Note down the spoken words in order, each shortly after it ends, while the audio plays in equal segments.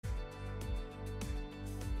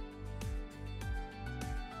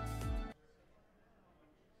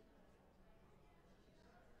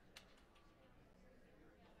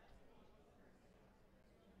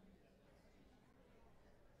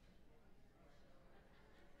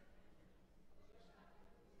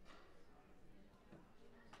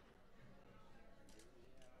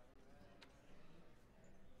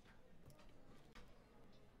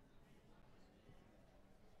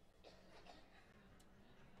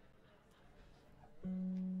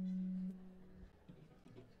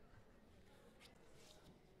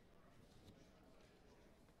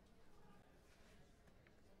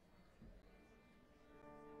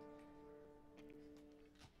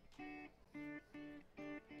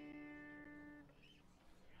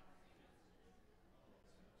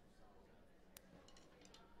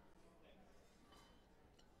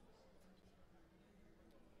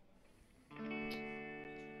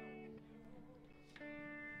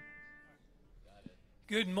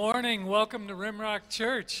Good morning. Welcome to Rimrock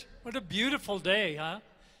Church. What a beautiful day, huh?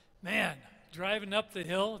 Man, driving up the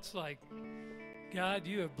hill, it's like, God,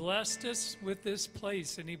 you have blessed us with this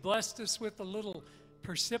place. And he blessed us with a little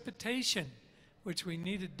precipitation, which we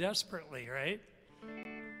needed desperately, right?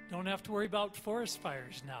 Don't have to worry about forest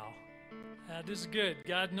fires now. That is good.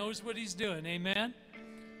 God knows what he's doing. Amen?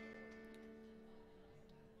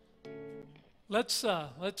 Let's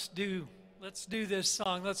do this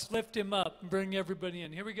song. Let's lift him up and bring everybody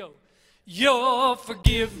in. Here we go. Your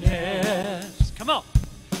forgiveness, come on.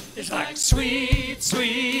 It's like sweet,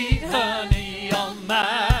 sweet honey on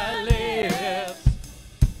my lips.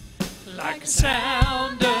 Like a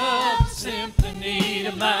sound of symphony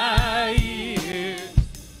to my ears.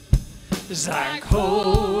 It's like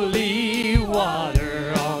holy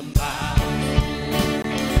water on my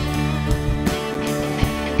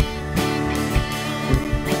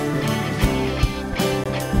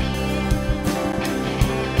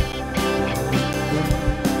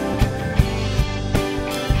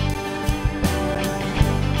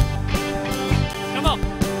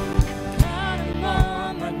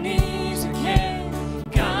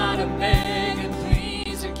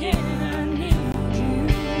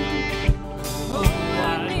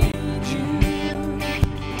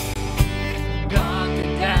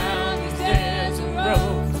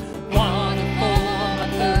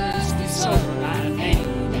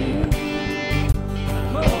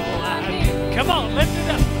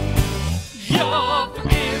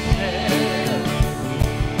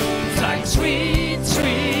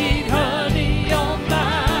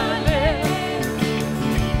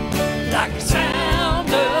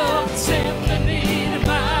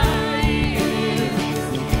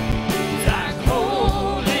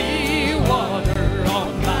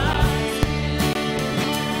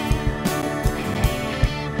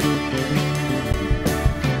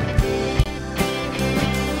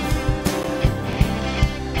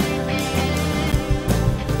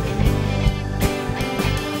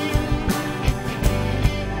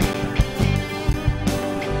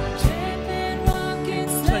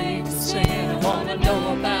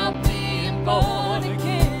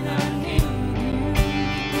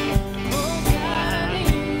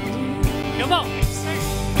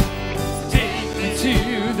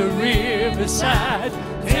side,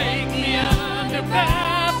 take me under,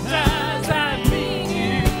 baptize, I need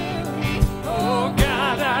you. Oh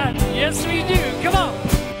God, yes we do. Come on.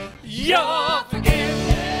 Your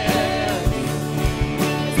forgiveness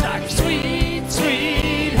is like sweet,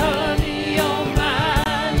 sweet honey on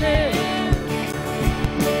my lips.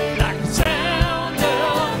 Like the sound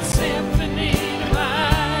of symphony to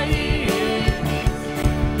my ears.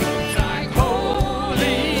 It's like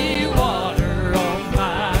holy water on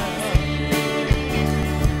my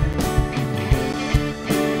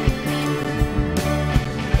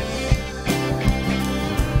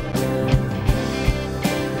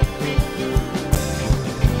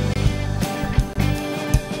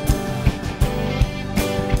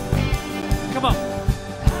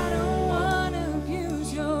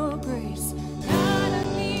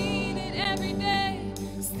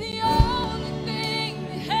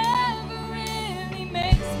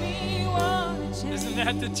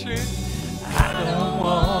the truth. I don't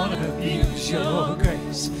want to abuse your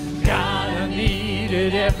grace. God, I need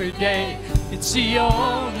it every day. It's the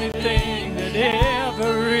only thing that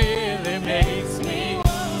ever really makes me.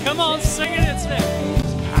 Come on, sing it, it's there.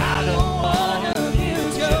 I don't want to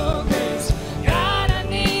abuse your grace. God, I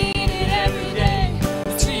need it every day.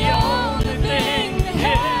 It's the only thing that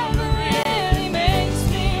ever really makes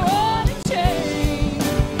me want to change.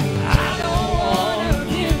 I don't want to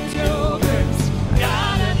abuse your grace.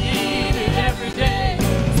 Every day,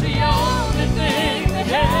 it's the only thing that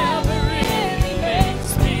ever really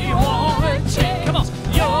makes me want to change. Come on,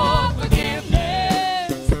 your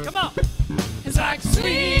forgiveness. Come on, it's like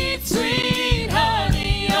sweet, sweet honey.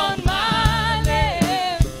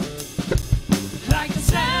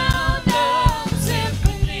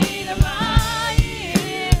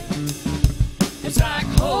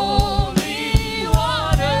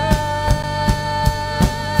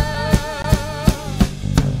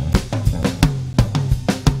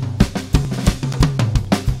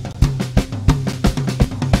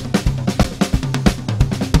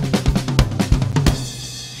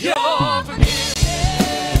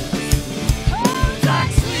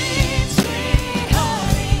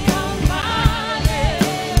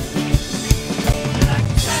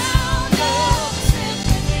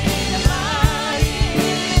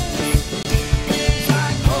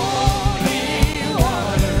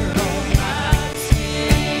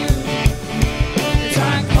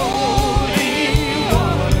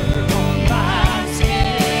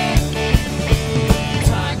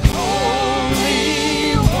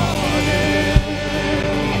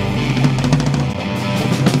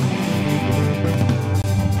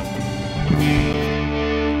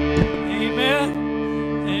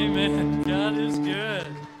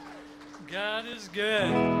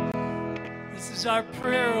 is our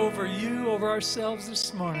prayer over you, over ourselves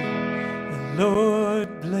this morning. The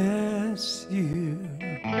Lord bless you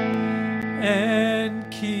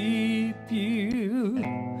and keep you.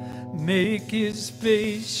 Make His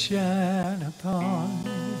face shine upon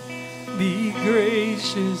you. Be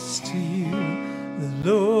gracious to you. The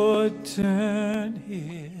Lord turn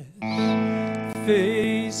His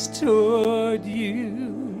face toward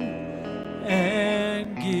you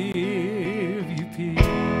and give you peace.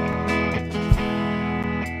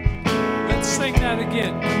 Let's sing that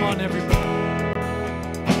again. Come on, everybody.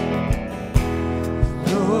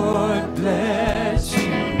 Lord bless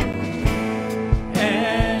you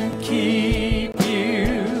and keep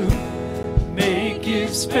you. Make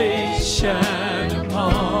His face shine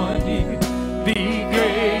upon you. Be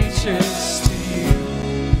gracious to you.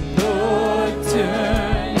 Lord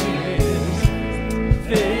turn His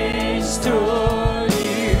face toward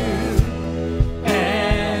you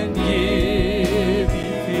and give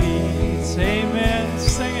you peace. Amen.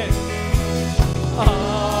 Sing it.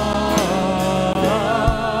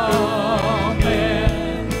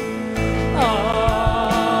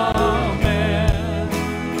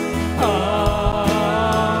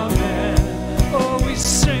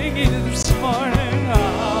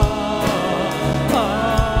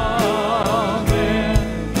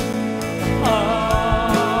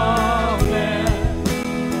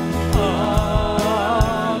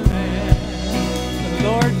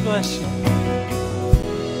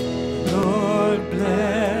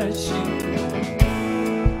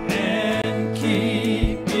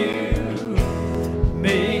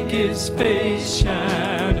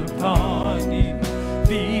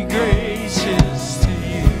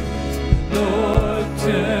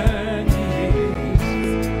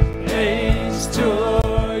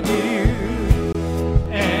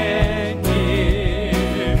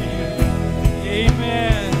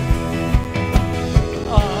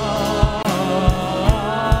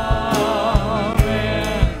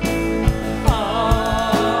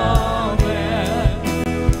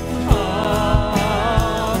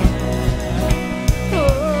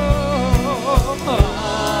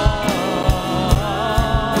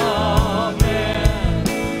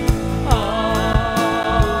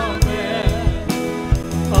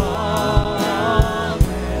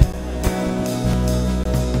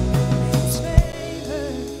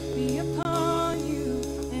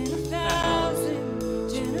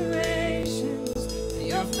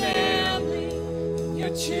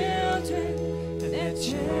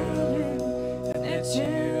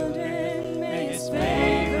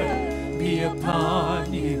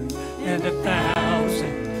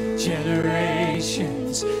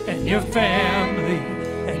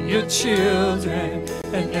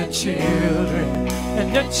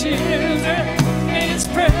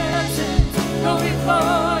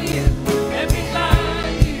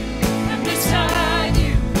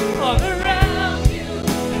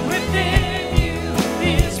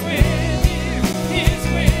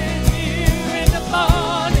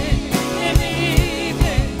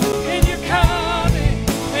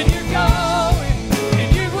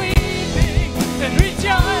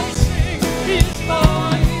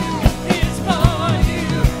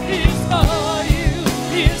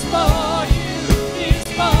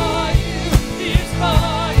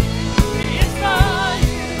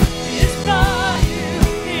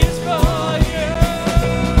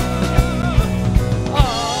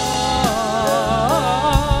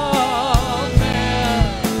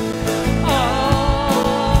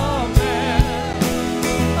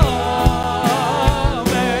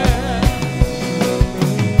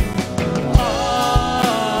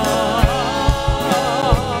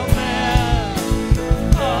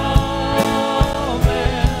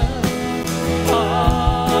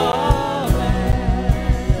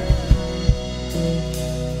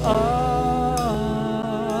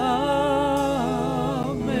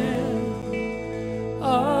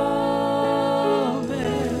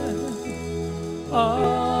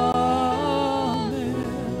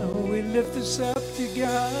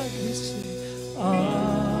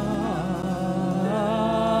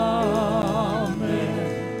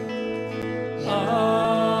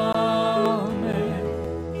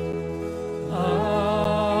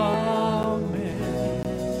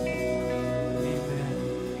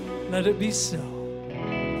 Let it be so.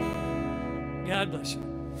 God bless you.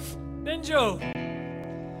 Benjo.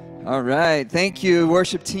 All right. Thank you,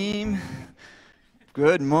 worship team.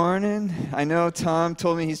 Good morning. I know Tom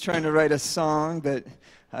told me he's trying to write a song, but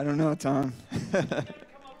I don't know, Tom.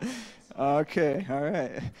 Okay. All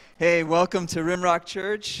right. Hey, welcome to Rimrock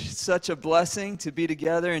Church. Such a blessing to be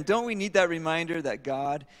together. And don't we need that reminder that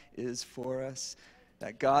God is for us?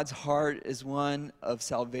 that God's heart is one of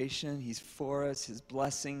salvation. He's for us. His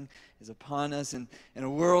blessing is upon us. And in a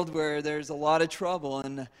world where there's a lot of trouble,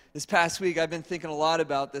 and this past week I've been thinking a lot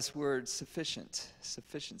about this word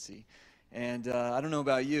sufficiency. And I don't know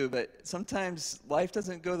about you, but sometimes life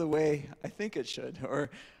doesn't go the way I think it should. Or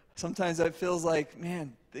sometimes it feels like,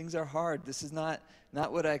 man, things are hard. This is not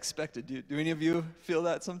what I expected. Do any of you feel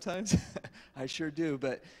that sometimes? I sure do.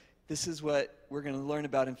 But this is what we're going to learn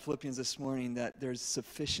about in Philippians this morning, that there's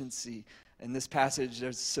sufficiency. In this passage,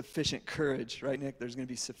 there's sufficient courage, right, Nick? There's going to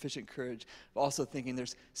be sufficient courage. I'm also thinking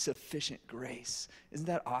there's sufficient grace. Isn't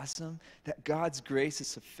that awesome? That God's grace is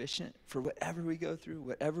sufficient for whatever we go through,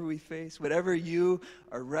 whatever we face, whatever you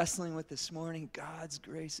are wrestling with this morning, God's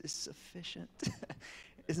grace is sufficient.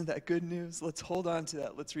 Isn't that good news? Let's hold on to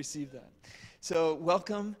that. Let's receive that. So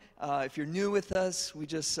welcome. If you're new with us, we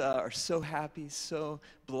just are so happy, so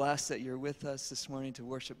blessed that you're with us this morning to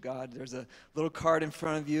worship God. There's a little card in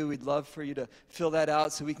front of you. We'd love for you to fill that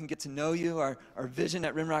out so we can get to know you. Our vision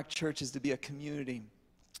at Rimrock Church is to be a community.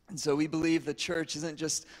 And so we believe the church isn't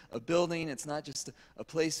just a building. It's not just a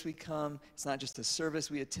place we come. It's not just a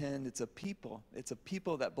service we attend. It's a people. It's a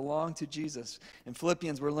people that belong to Jesus. In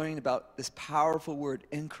Philippians, we're learning about this powerful word,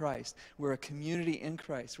 in Christ. We're a community in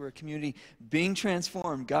Christ. We're a community being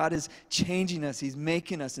transformed. God is changing us. He's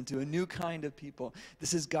making us into a new kind of people.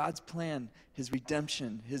 This is God's plan. His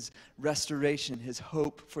redemption, His restoration, His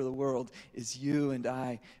hope for the world is you and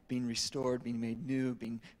I being restored, being made new,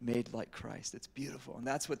 being made like Christ. It's beautiful, and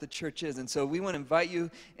that's what the church is. And so we want to invite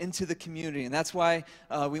you into the community, and that's why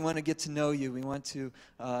we want to get to know you. We want to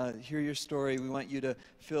hear your story. We want you to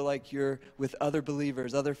feel like you're with other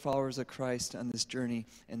believers, other followers of Christ on this journey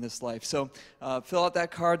in this life. So fill out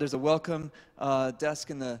that card. There's a welcome desk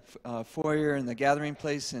in the foyer in the gathering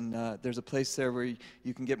place, and there's a place there where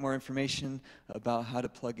you can get more information about how to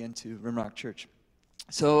plug into Rimrock Church.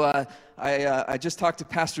 So I just talked to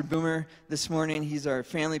Pastor Boomer this morning. He's our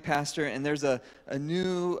family pastor, and there's a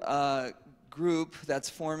new group that's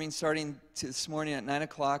forming starting this morning at 9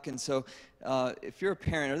 o'clock. And so if you're a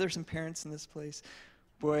parent, are there some parents in this place?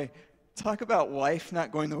 Boy, talk about life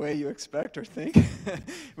not going the way you expect or think.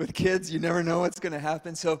 With kids, you never know what's going to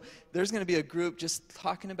happen. So there's going to be a group just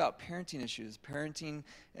talking about parenting issues, parenting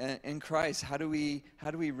in Christ. How do we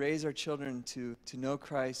raise our children to know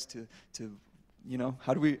Christ, to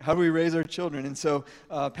how do we raise our children? And so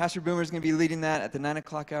Pastor Boomer is going to be leading that at the 9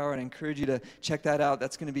 o'clock hour, and I encourage you to check that out.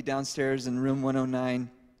 That's going to be downstairs in room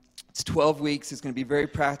 109. It's 12 weeks. It's going to be very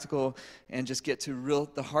practical and just get to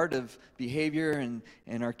the heart of behavior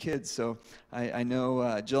and our kids. So I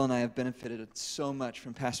know Jill and I have benefited so much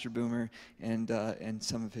from Pastor Boomer and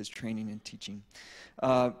some of his training and teaching.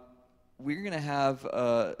 We're going to have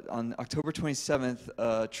on October 27th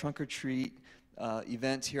a trunk or treat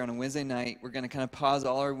event here on a Wednesday night. We're going to kind of pause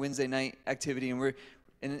all our Wednesday night activity,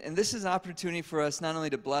 and this is an opportunity for us not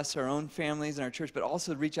only to bless our own families and our church, but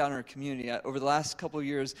also to reach out in our community. Over the last couple of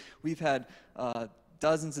years, we've had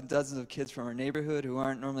dozens and dozens of kids from our neighborhood who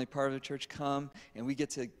aren't normally part of the church come, and we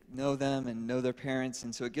get to know them and know their parents,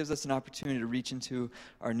 and so it gives us an opportunity to reach into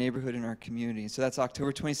our neighborhood and our community. So that's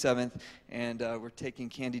October 27th, and we're taking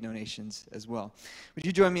candy donations as well. Would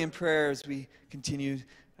you join me in prayer as we continue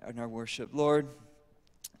in our worship? Lord,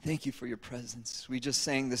 thank you for your presence. We just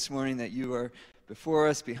sang this morning that you are before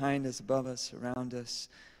us, behind us, above us, around us.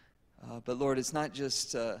 But Lord, it's not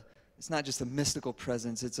just a mystical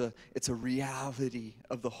presence. It's a reality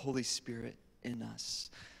of the Holy Spirit in us.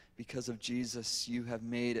 Because of Jesus, you have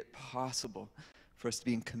made it possible for us to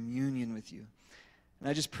be in communion with you. And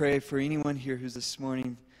I just pray for anyone here who's this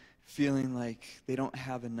morning feeling like they don't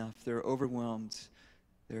have enough. They're overwhelmed.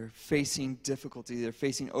 They're facing difficulty. They're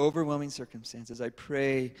facing overwhelming circumstances. I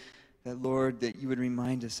pray that, Lord, that you would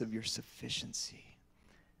remind us of your sufficiency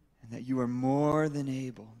and that you are more than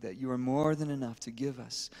able, that you are more than enough to give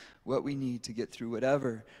us what we need to get through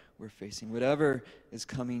whatever we're facing, whatever is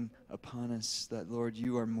coming upon us, that, Lord,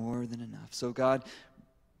 you are more than enough. So, God,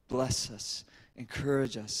 bless us,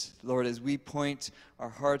 encourage us, Lord, as we point our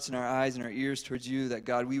hearts and our eyes and our ears towards you, that,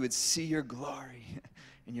 God, we would see your glory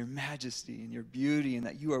and your majesty and your beauty, and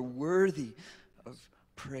that you are worthy of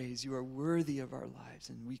praise. You are worthy of our lives,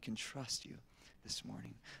 and we can trust you this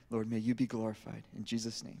morning. Lord, may you be glorified. In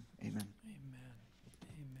Jesus' name, amen. Amen.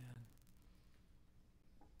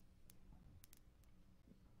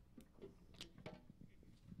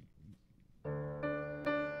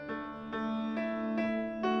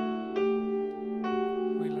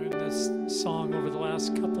 Amen. We learned this song over the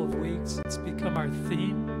last couple of weeks. It's become our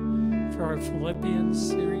theme for our Philippians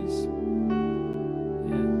series.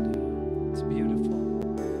 And it's beautiful.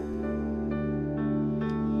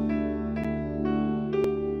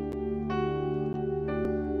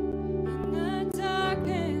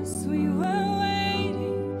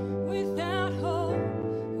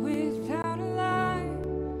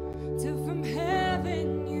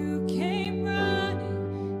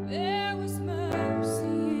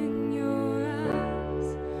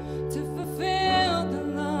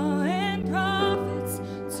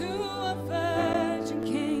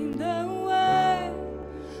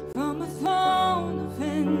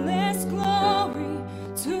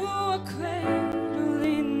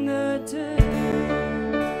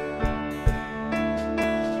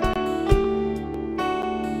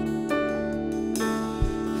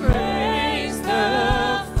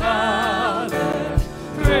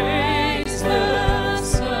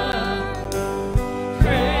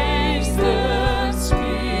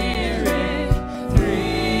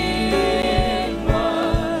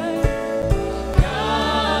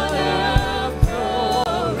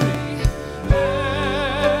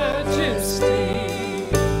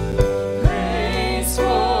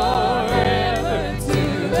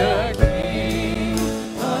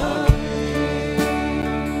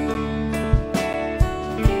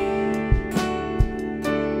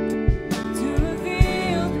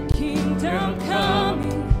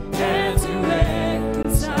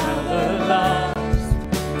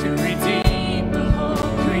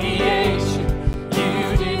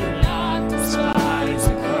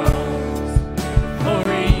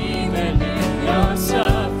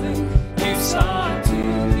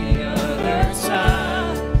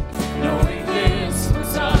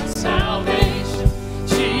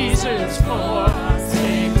 is for our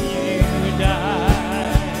sake you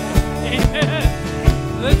died.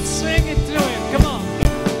 Amen. Let's sing it to him. Come on.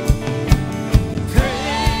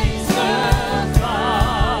 Praise the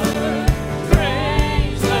Father.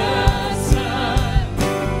 Praise the Son.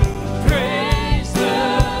 Praise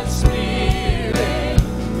the Spirit.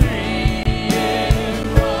 Three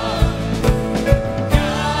in one.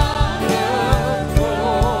 God of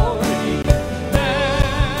glory,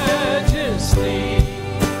 majesty.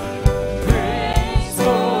 Praise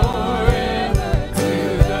forever to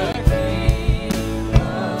the King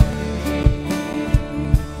of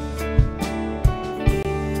Kings.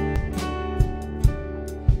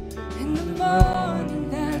 In the morning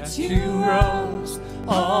that you rose,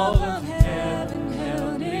 all of heaven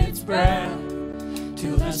held its breath,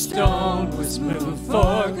 till the stone was moved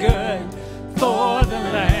for good, for the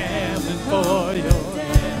Lamb and for your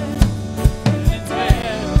death. And the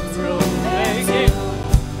dead rose again,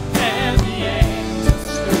 and the angels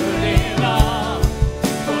stood in awe,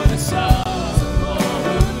 for the sons of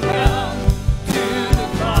glory come to the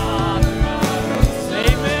Father of us.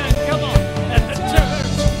 Amen. Come on. At the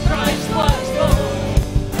church, Christ was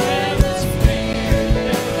born, where the Spirit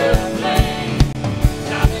never played.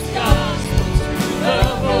 Now His gospel through the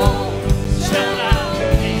world shall not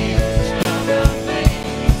be, shall not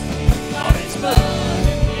fade. All His blood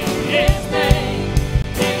in His name,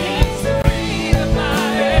 in His freedom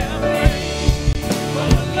I am free. For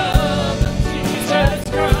the love of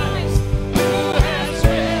Jesus Christ, who has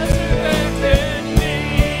resurrected me.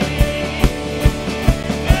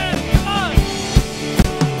 And come on.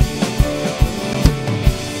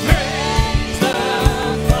 Praise the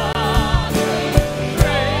Father,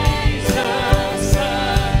 praise the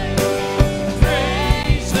Son,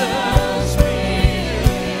 praise the Spirit,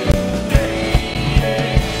 three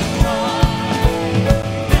in one.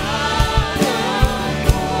 God of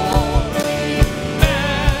glory,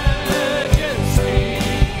 majesty,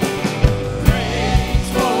 praise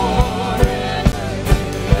forever to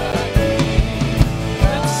the King.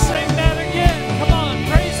 Let's sing that again. Come on,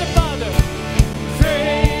 praise the Father.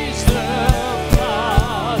 Praise the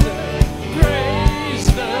Father, praise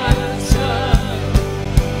the Son,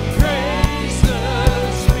 praise the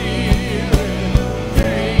Spirit,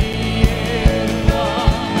 three in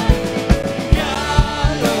one.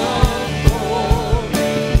 God of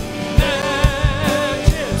glory,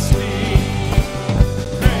 majesty,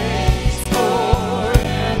 praise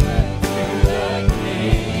forever to the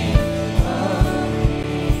King of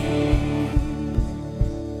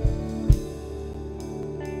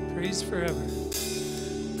Kings. Praise forever.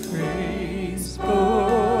 Praise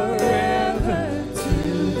forever to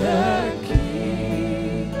the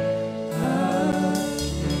King of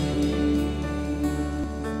Kings.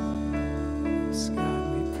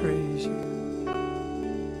 God, we praise you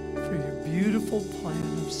for your beautiful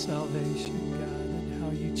plan of salvation, God, and how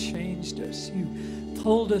you changed us. You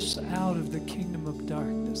pulled us out of the kingdom of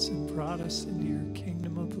darkness and brought us into your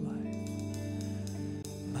kingdom of light.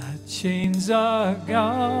 My chains are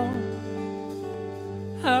gone.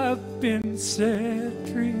 I've been set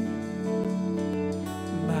free.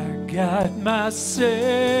 My God, my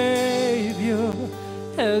Savior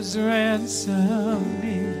has ransomed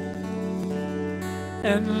me.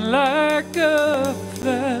 And like a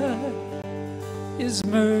flood, His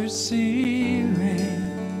mercy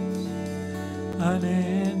reigns,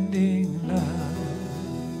 unending love,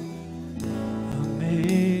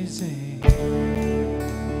 amazing.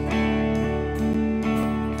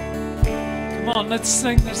 Come on, let's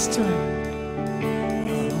sing this to him.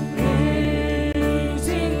 Amazing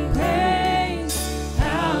grace,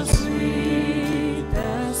 how sweet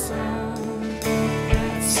the sound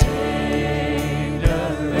that saved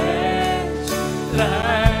a wretch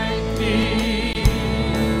like me.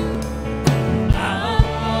 I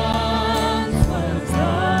once was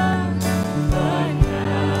lost, but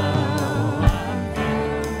now I'm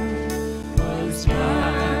found. Was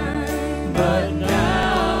blind, but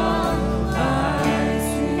now I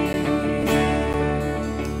see.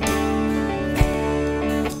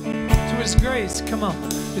 It was grace, come on.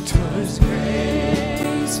 It was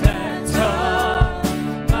grace that taught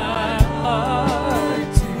my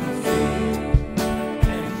heart to fear,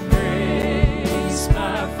 and grace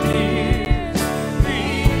my fears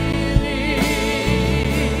relieved.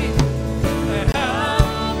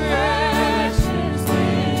 How precious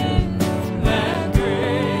then that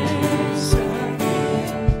grace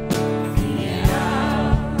appeared, the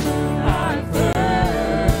hour I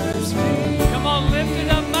first believed. Come on, lift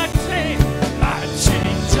it up, my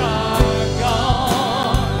chains are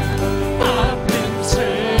gone.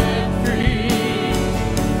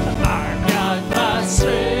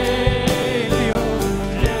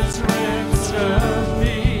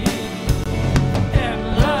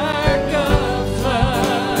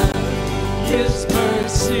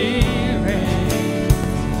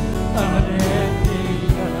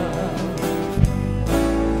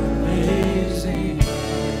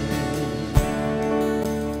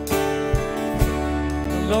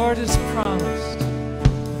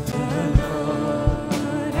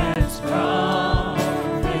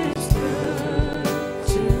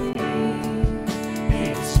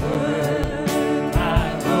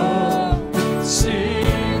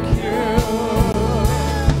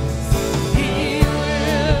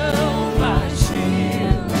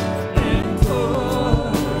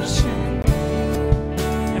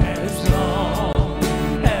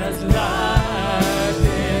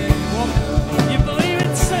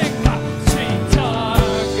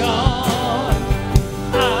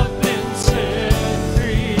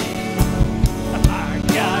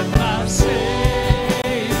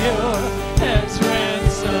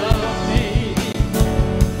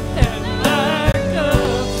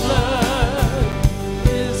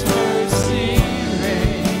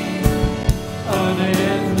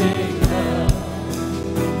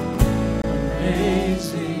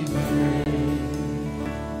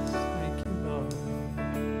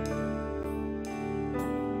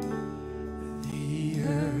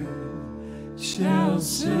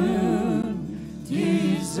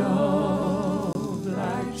 dissolve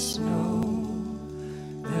like snow.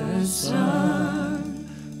 The sun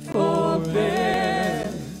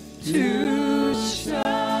forbear to shine,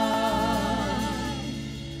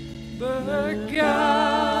 but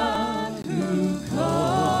God who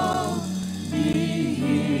called me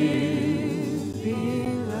here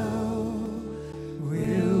below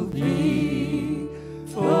will be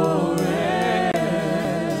forever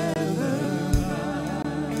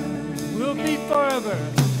mine. Will be forever.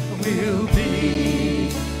 Will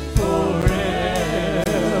be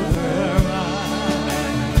forever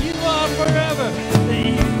mine. You are forever.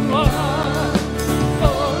 You are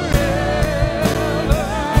forever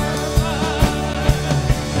mine.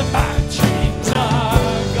 My chains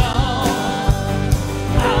are gone.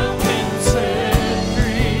 I've been set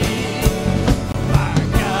free. My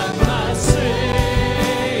God, my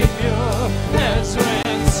Savior has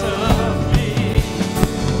ransomed me.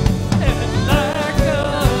 And like a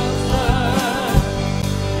flood,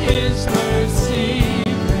 His mercy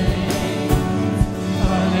reigns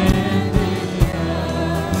unending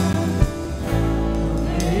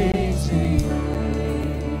amazing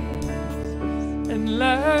grace. And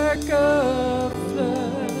like a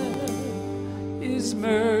flood, His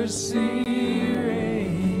mercy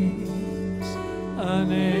reigns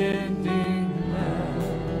unending love,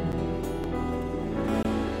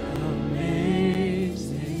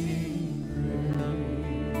 amazing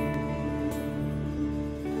grace.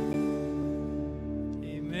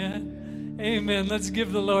 Amen. Amen. Let's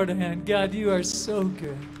give the Lord a hand. God, you are so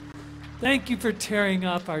good. Thank you for tearing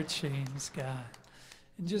up our chains, God.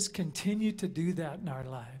 And just continue to do that in our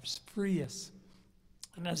lives. Free us.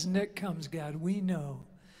 And as Nick comes, God, we know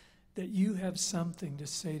that you have something to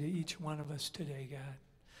say to each one of us today, God.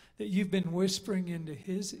 That you've been whispering into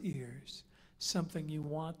his ears something you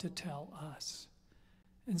want to tell us.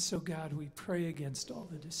 And so, God, we pray against all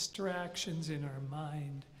the distractions in our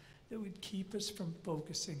mind that would keep us from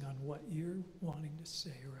focusing on what you're wanting to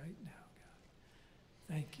say right now, God.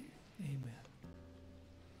 Thank you. Amen.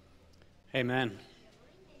 Amen.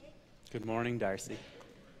 Good morning, Darcy.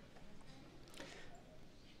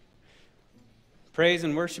 Praise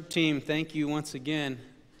and worship team, thank you once again.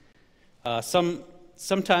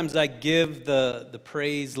 Sometimes I give the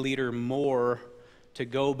praise leader more to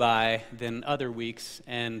go by than other weeks,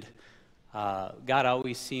 and God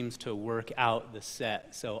always seems to work out the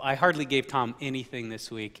set. So I hardly gave Tom anything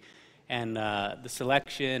this week, and the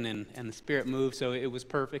selection and the Spirit moved, so it was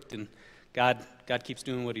perfect, and God keeps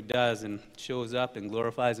doing what he does and shows up and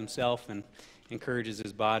glorifies himself and encourages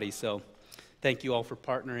his body. So thank you all for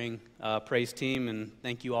partnering, praise team, and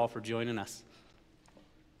thank you all for joining us.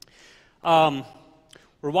 We're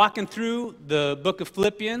walking through the book of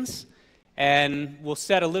Philippians, and we'll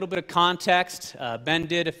set a little bit of context. Ben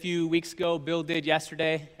did a few weeks ago, Bill did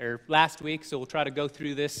yesterday, or last week, so we'll try to go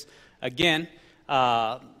through this again.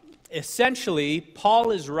 Essentially,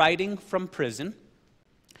 Paul is writing from prison.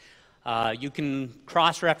 You can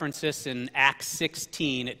cross-reference this in Acts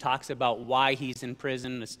 16. It talks about why he's in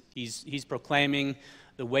prison. He's proclaiming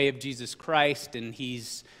the way of Jesus Christ, and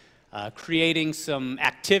he's creating some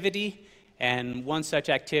activity. And one such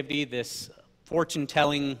activity, this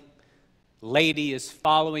fortune-telling lady is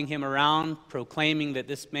following him around, proclaiming that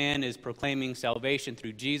this man is proclaiming salvation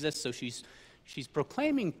through Jesus. So she's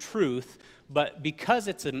proclaiming truth, but because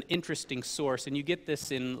it's an interesting source, and you get this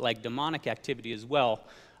in like demonic activity as well,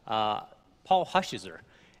 Paul hushes her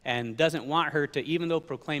and doesn't want her to, even though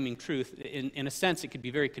proclaiming truth, in a sense it could be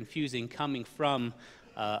very confusing coming from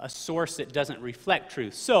a source that doesn't reflect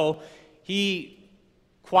truth. So he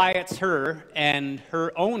quiets her, and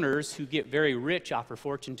her owners, who get very rich off her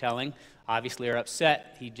fortune-telling, obviously are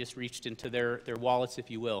upset. He just reached into their wallets,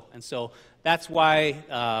 if you will. And so that's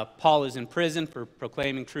why Paul is in prison for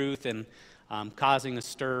proclaiming truth and causing a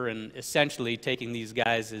stir and essentially taking these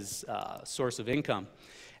guys as a source of income.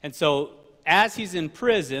 And so as he's in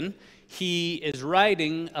prison, he is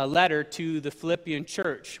writing a letter to the Philippian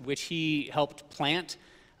church, which he helped plant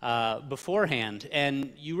beforehand.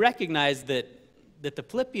 And you recognize that the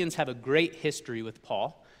Philippians have a great history with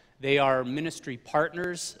Paul. They are ministry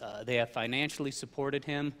partners. They have financially supported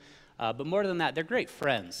him. But more than that, they're great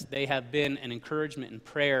friends. They have been an encouragement in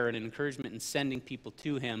prayer and an encouragement in sending people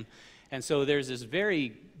to him. And so there's this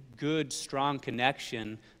very good, strong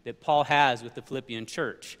connection that Paul has with the Philippian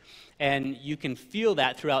church. And you can feel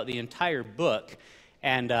that throughout the entire book.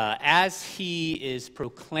 And as he is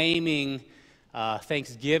proclaiming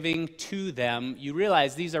thanksgiving to them, you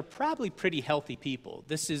realize these are probably pretty healthy people.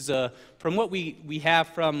 This is, from what we have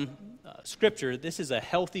from Scripture, this is a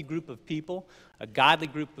healthy group of people, a godly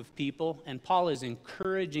group of people, and Paul is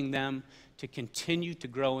encouraging them to continue to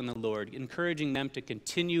grow in the Lord, encouraging them to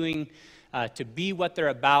continuing to be what they're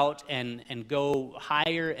about and go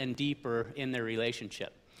higher and deeper in their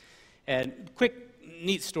relationship. And quick,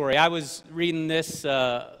 neat story. I was reading this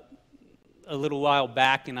a little while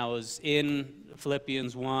back, and I was in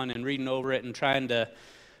Philippians 1 and reading over it and trying to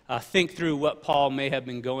think through what Paul may have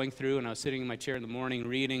been going through. And I was sitting in my chair in the morning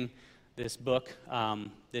reading this book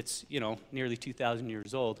that's, nearly 2,000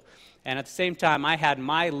 years old. And at the same time, I had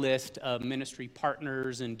my list of ministry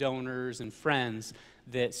partners and donors and friends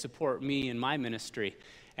that support me in my ministry.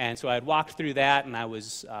 And so I had walked through that, and I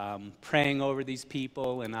was praying over these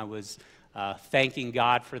people, and I was thanking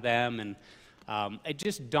God for them. And it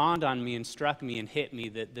just dawned on me and struck me and hit me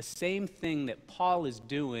that the same thing that Paul is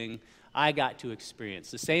doing, I got to experience.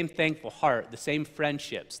 The same thankful heart, the same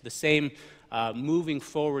friendships, the same moving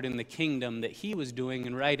forward in the kingdom that he was doing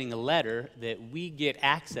and writing a letter that we get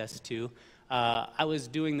access to. I was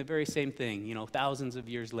doing the very same thing, thousands of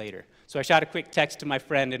years later. So I shot a quick text to my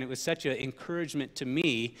friend, and it was such an encouragement to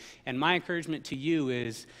me. And my encouragement to you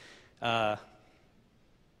is God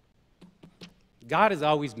has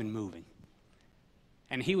always been moving.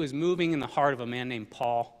 And he was moving in the heart of a man named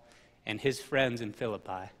Paul and his friends in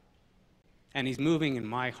Philippi. And he's moving in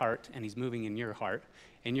my heart, and he's moving in your heart,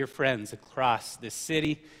 and your friends across this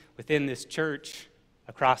city, within this church,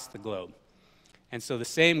 across the globe. And so the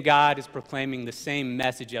same God is proclaiming the same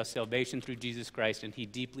message of salvation through Jesus Christ, and he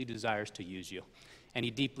deeply desires to use you. And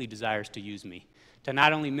he deeply desires to use me, to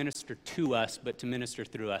not only minister to us, but to minister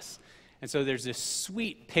through us. And so there's this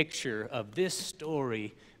sweet picture of this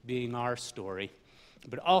story being our story,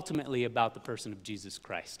 but ultimately about the person of Jesus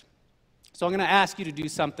Christ. So I'm going to ask you to do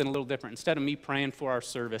something a little different. Instead of me praying for our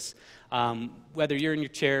service, whether you're in your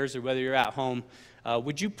chairs or whether you're at home,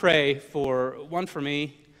 would you pray for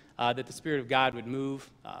me, that the Spirit of God would move.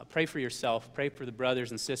 Pray for yourself. Pray for the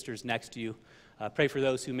brothers and sisters next to you. Pray for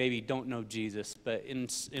those who maybe don't know Jesus. But in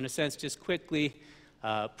a sense, just quickly,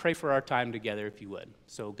 pray for our time together if you would.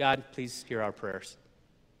 So God, please hear our prayers.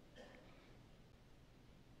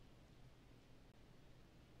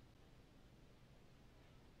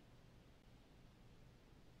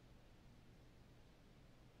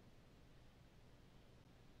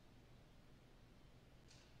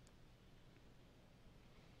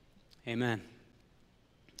 Amen.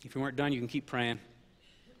 If you weren't done, you can keep praying.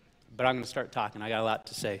 But I'm going to start talking. I got a lot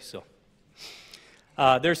to say. So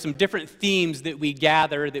there's some different themes that we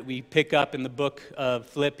gather, that we pick up in the book of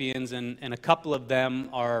Philippians, and a couple of them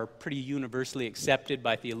are pretty universally accepted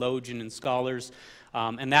by theologians and scholars,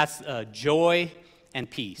 and that's joy and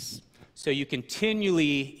peace. So you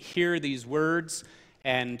continually hear these words,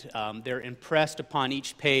 and they're impressed upon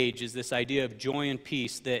each page is this idea of joy and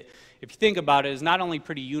peace that, if you think about it, is not only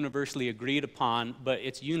pretty universally agreed upon, but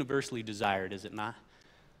it's universally desired, is it not?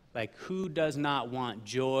 Like, who does not want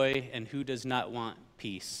joy and who does not want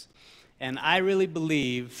peace? And I really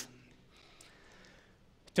believe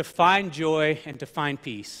to find joy and to find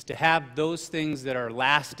peace, to have those things that are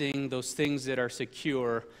lasting, those things that are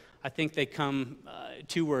secure, I think they come,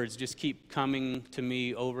 two words just keep coming to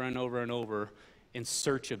me over and over and over in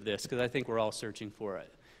search of this, because I think we're all searching for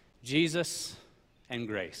it. Jesus and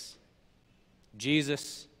grace.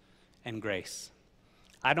 Jesus and grace.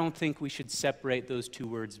 I don't think we should separate those two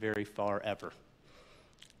words very far ever.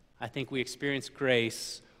 I think we experience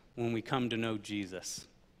grace when we come to know Jesus.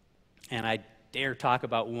 And I dare talk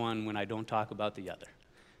about one when I don't talk about the other.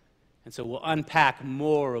 And so we'll unpack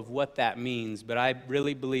more of what that means, but I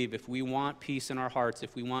really believe if we want peace in our hearts,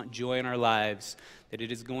 if we want joy in our lives, that it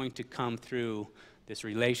is going to come through this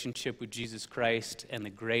relationship with Jesus Christ and the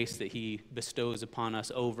grace that he bestows upon us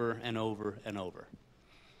over and over and over.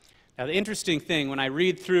 Now, the interesting thing, when I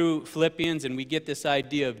read through Philippians and we get this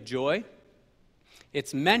idea of joy,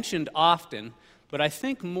 it's mentioned often, but I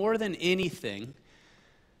think more than anything,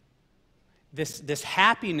 this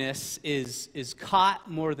happiness is caught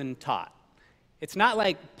more than taught. It's not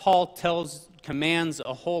like Paul commands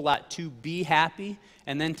a whole lot to be happy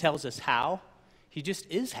and then tells us how. He just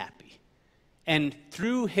is happy. And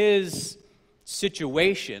through his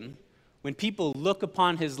situation, when people look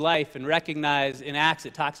upon his life and recognize, in Acts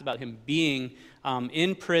it talks about him being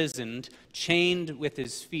imprisoned, chained with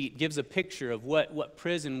his feet, gives a picture of what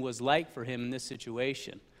prison was like for him in this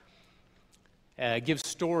situation. Gives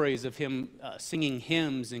stories of him singing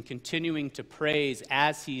hymns and continuing to praise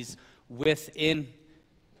as he's within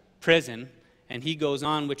prison. And he goes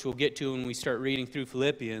on, which we'll get to when we start reading through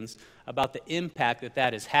Philippians, about the impact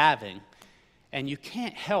that is having. And you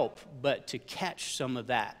can't help but to catch some of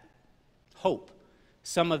that hope,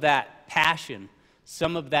 some of that passion,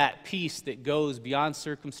 some of that peace that goes beyond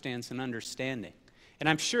circumstance and understanding. And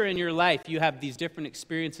I'm sure in your life you have these different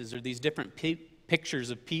experiences or these different pictures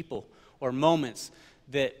of people or moments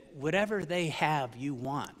that whatever they have, you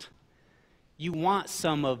want. You want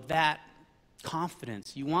some of that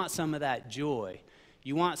confidence. You want some of that joy.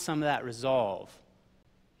 You want some of that resolve.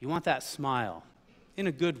 You want that smile in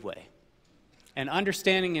a good way. And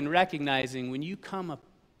understanding and recognizing when you come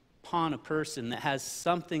upon a person that has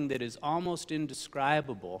something that is almost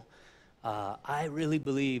indescribable, I really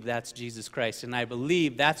believe that's Jesus Christ. And I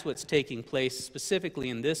believe that's what's taking place specifically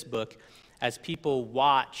in this book as people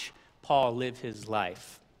watch Paul live his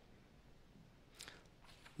life.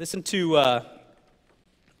 Listen to,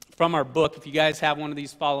 from our book, if you guys have one of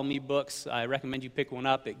these Follow Me books, I recommend you pick one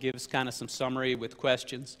up. It gives kind of some summary with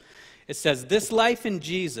questions. It says, "This life in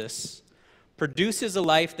Jesus produces a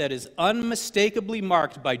life that is unmistakably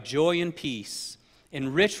marked by joy and peace,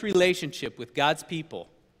 enriched relationship with God's people,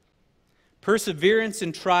 perseverance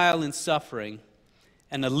in trial and suffering,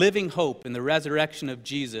 and a living hope in the resurrection of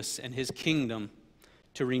Jesus and his kingdom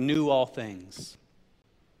to renew all things."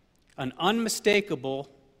 An unmistakable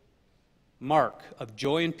mark of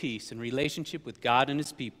joy and peace in relationship with God and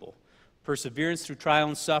his people, perseverance through trial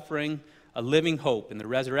and suffering, a living hope in the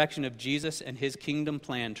resurrection of Jesus and his kingdom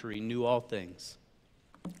plan to renew all things.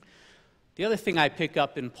 The other thing I pick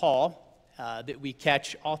up in Paul that we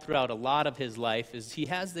catch all throughout a lot of his life is he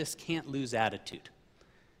has this can't-lose attitude.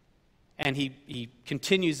 And he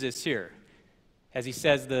continues this here, as he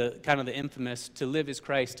says the infamous, "To live is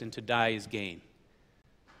Christ and to die is gain."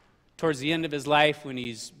 Towards the end of his life, when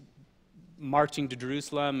he's marching to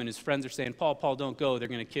Jerusalem and his friends are saying, Paul, don't go, they're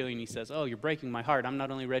going to kill you. And he says, "Oh, you're breaking my heart. I'm not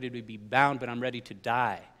only ready to be bound, but I'm ready to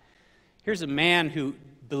die." Here's a man who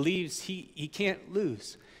believes he can't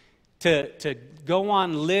lose. To go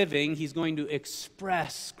on living, he's going to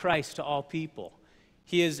express Christ to all people.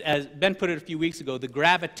 He is, as Ben put it a few weeks ago, the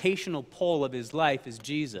gravitational pull of his life is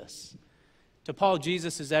Jesus. To Paul,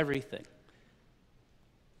 Jesus is everything.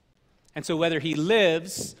 And so whether he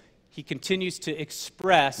lives, he continues to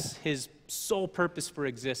express his sole purpose for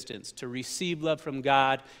existence, to receive love from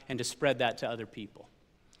God and to spread that to other people.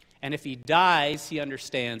 And if he dies, he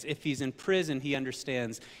understands. If he's in prison, he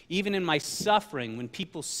understands. Even in my suffering, when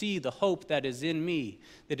people see the hope that is in me,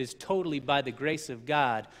 that is totally by the grace of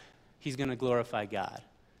God, he's going to glorify God.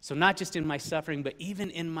 So not just in my suffering, but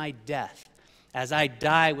even in my death, as I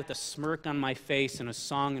die with a smirk on my face and a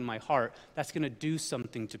song in my heart, that's going to do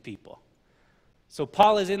something to people. So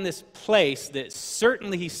Paul is in this place that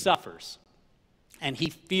certainly he suffers, and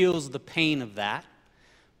he feels the pain of that.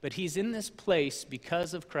 But he's in this place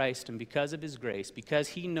because of Christ and because of his grace, because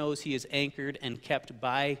he knows he is anchored and kept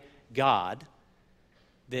by God,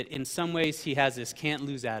 that in some ways he has this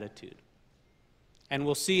can't-lose attitude. And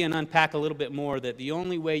we'll see and unpack a little bit more that the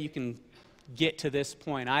only way you can get to this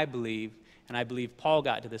point, I believe, and I believe Paul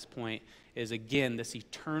got to this point, is again this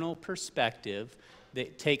eternal perspective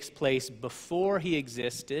that takes place before he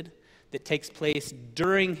existed, that takes place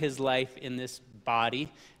during his life in this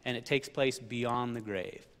body, and it takes place beyond the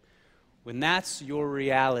grave. When that's your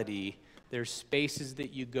reality, there's spaces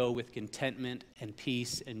that you go with contentment and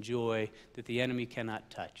peace and joy that the enemy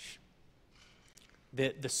cannot touch.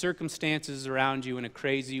 The circumstances around you in a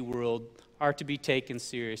crazy world are to be taken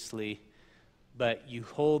seriously, but you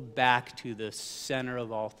hold back to the center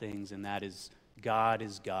of all things, and that is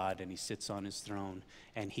God, and he sits on his throne,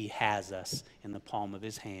 and he has us in the palm of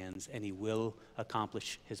his hands, and he will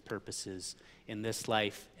accomplish his purposes in this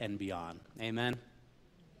life and beyond. Amen?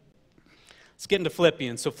 Let's get into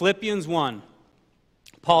Philippians. So Philippians 1,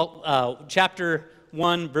 Paul, chapter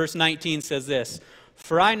 1, verse 19 says this,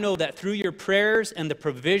 "For I know that through your prayers and the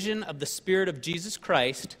provision of the Spirit of Jesus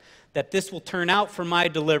Christ, that this will turn out for my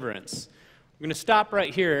deliverance." We're going to stop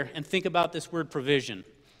right here and think about this word provision.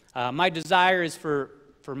 My desire is for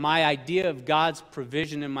my idea of God's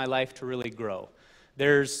provision in my life to really grow.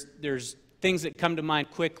 There's things that come to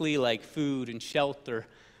mind quickly, like food and shelter,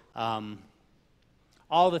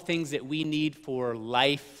 all the things that we need for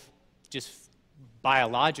life, just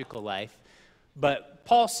biological life. But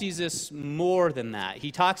Paul sees this more than that.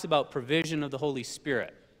 He talks about provision of the Holy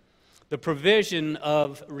Spirit, the provision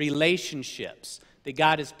of relationships that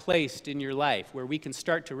God has placed in your life, where we can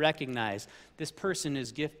start to recognize this person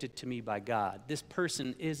is gifted to me by God. This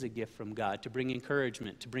person is a gift from God to bring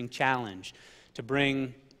encouragement, to bring challenge, to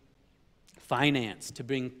bring finance, to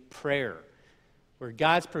bring prayer, where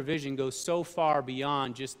God's provision goes so far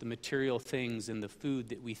beyond just the material things and the food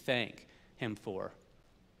that we thank him for.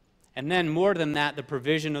 And then more than that, the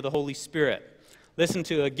provision of the Holy Spirit. Listen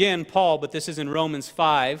to, again, Paul, but this is in Romans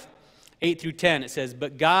 5, 8 through 10. It says,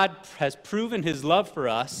 "But God has proven his love for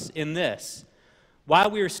us in this.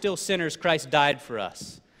 While we were still sinners, Christ died for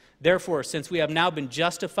us. Therefore, since we have now been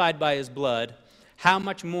justified by his blood, how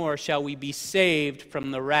much more shall we be saved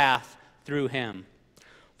from the wrath through him?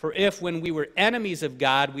 For if, when we were enemies of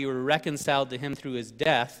God, we were reconciled to him through his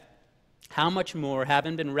death, how much more,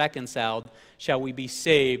 having been reconciled, shall we be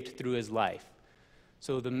saved through his life?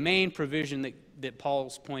 So the main provision that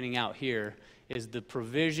Paul's pointing out here is the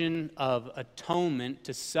provision of atonement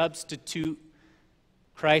to substitute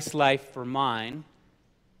Christ's life for mine,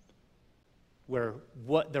 where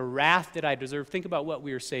what the wrath that I deserve, think about what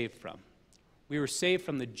we were saved from. We were saved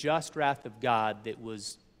from the just wrath of God that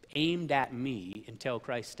was aimed at me until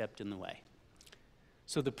Christ stepped in the way.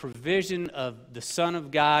 So the provision of the Son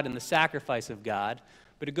of God and the sacrifice of God,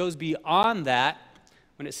 but it goes beyond that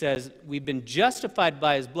when it says we've been justified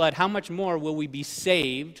by his blood, how much more will we be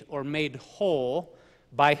saved or made whole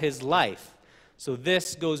by his life? So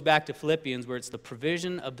this goes back to Philippians, where it's the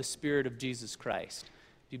provision of the Spirit of Jesus Christ.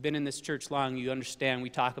 If you've been in this church long, you understand we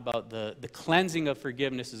talk about the cleansing of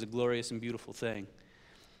forgiveness is a glorious and beautiful thing.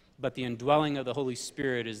 But the indwelling of the Holy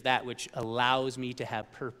Spirit is that which allows me to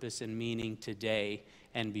have purpose and meaning today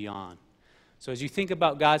and beyond. So as you think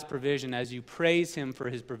about God's provision, as you praise him for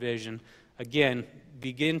his provision, again,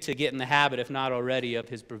 begin to get in the habit, if not already, of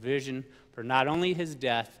his provision for not only his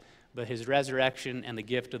death, but his resurrection and the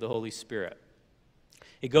gift of the Holy Spirit.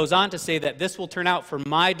 It goes on to say that this will turn out for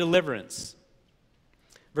my deliverance.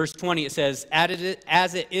 Verse 20, it says,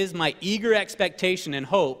 as it is my eager expectation and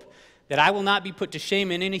hope that I will not be put to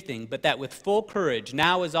shame in anything, but that with full courage,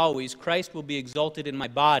 now as always, Christ will be exalted in my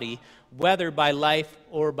body, whether by life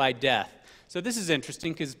or by death. So this is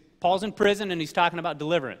interesting because Paul's in prison and he's talking about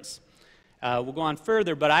deliverance. We'll go on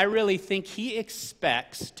further, but I really think he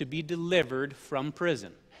expects to be delivered from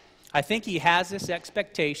prison. I think he has this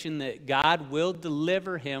expectation that God will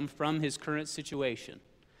deliver him from his current situation.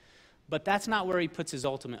 But that's not where he puts his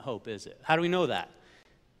ultimate hope, is it? How do we know that?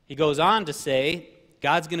 He goes on to say,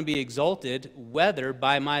 God's going to be exalted whether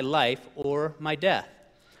by my life or my death.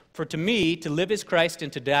 For to me, to live is Christ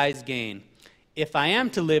and to die is gain. If I am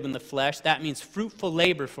to live in the flesh, that means fruitful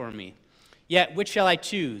labor for me. Yet which shall I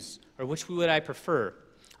choose, or which would I prefer?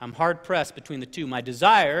 I'm hard-pressed between the two. My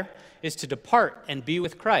desire is to depart and be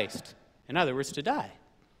with Christ. In other words, to die.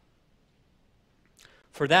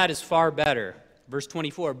 For that is far better. Verse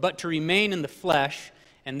 24, but to remain in the flesh,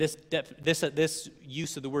 and this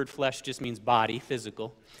use of the word flesh just means body,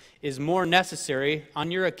 physical, is more necessary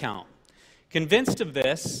on your account. Convinced of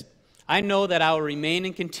this, I know that I will remain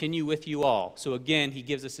and continue with you all. So again, he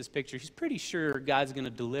gives us this picture. He's pretty sure God's going to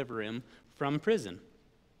deliver him from prison.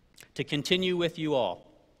 To continue with you all,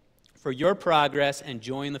 for your progress and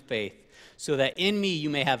joy in the faith, so that in me you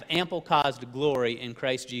may have ample cause to glory in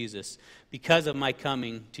Christ Jesus, because of my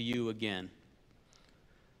coming to you again.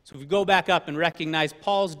 So if we go back up and recognize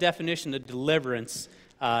Paul's definition of deliverance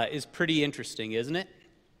is pretty interesting, isn't it?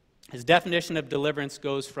 His definition of deliverance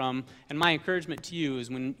goes from, and my encouragement to you is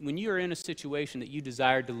when you are in a situation that you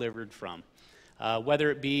desire delivered from, whether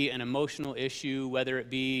it be an emotional issue, whether it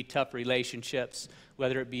be tough relationships,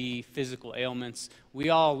 whether it be physical ailments, we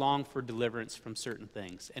all long for deliverance from certain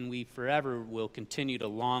things, and we forever will continue to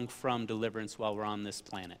long from deliverance while we're on this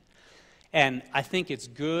planet. And I think it's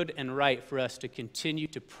good and right for us to continue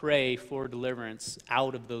to pray for deliverance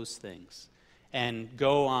out of those things and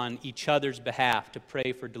go on each other's behalf to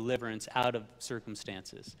pray for deliverance out of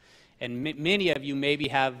circumstances. And many of you maybe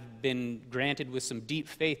have been granted with some deep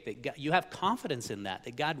faith that God, you have confidence in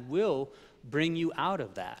that God will bring you out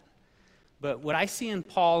of that. But what I see in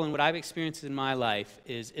Paul and what I've experienced in my life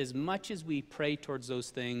is as much as we pray towards those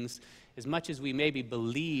things, as much as we maybe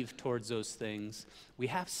believe towards those things, we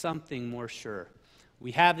have something more sure.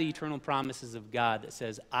 We have the eternal promises of God that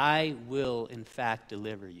says, I will in fact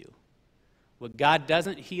deliver you. What God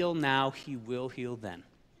doesn't heal now, he will heal then.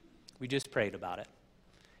 We just prayed about it.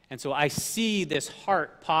 And so I see this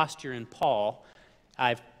heart posture in Paul.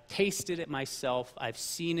 I've tasted it myself. I've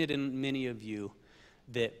seen it in many of you,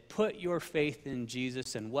 that put your faith in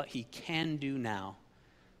Jesus and what he can do now,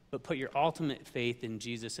 but put your ultimate faith in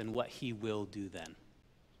Jesus and what he will do then.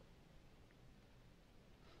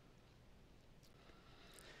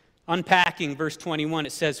 Unpacking verse 21,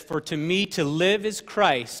 it says, for to me to live is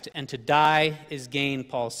Christ and to die is gain,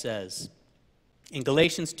 Paul says. In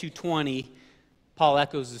Galatians 2:20, Paul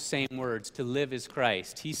echoes the same words, to live is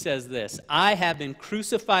Christ. He says this, I have been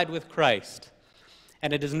crucified with Christ,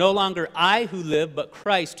 and it is no longer I who live, but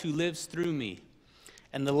Christ who lives through me.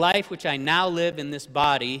 And the life which I now live in this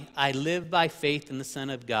body, I live by faith in the Son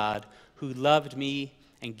of God, who loved me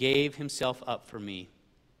and gave himself up for me.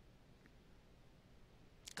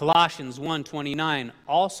 Colossians 1:29,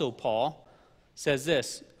 also Paul says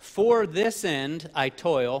this, "For this end I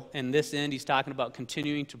toil," and this end he's talking about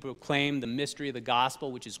continuing to proclaim the mystery of the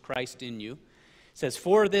gospel, which is Christ in you. It says,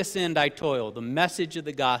 "For this end I toil," the message of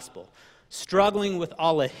the gospel, struggling with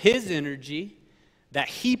all of his energy that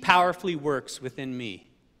he powerfully works within me.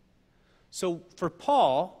 So for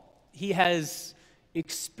Paul, he has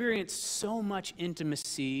experienced so much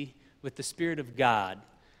intimacy with the Spirit of God.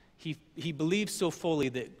 He believes so fully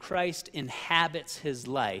that Christ inhabits his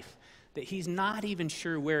life that he's not even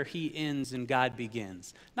sure where he ends and God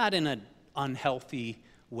begins. Not in an unhealthy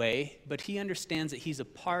way, but he understands that he's a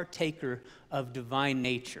partaker of divine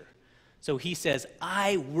nature. So he says,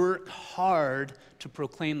 "I work hard to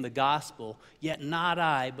proclaim the gospel, yet not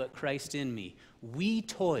I, but Christ in me." We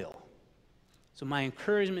toil. So my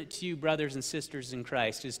encouragement to you, brothers and sisters in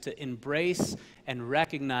Christ, is to embrace and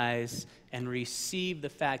recognize and receive the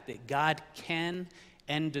fact that God can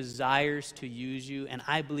and desires to use you, and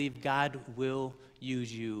I believe God will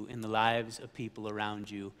use you in the lives of people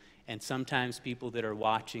around you, and sometimes people that are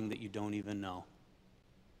watching that you don't even know.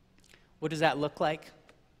 What does that look like?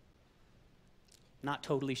 Not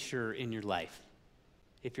totally sure in your life.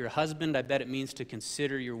 If you're a husband, I bet it means to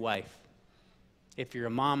consider your wife. If you're a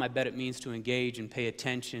mom, I bet it means to engage and pay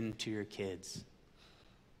attention to your kids.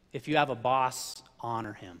 If you have a boss,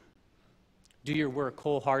 honor him. Do your work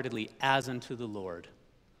wholeheartedly as unto the Lord.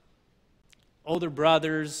 Older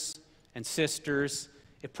brothers and sisters,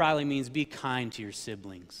 it probably means be kind to your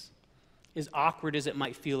siblings. As awkward as it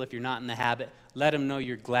might feel if you're not in the habit, let them know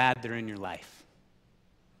you're glad they're in your life.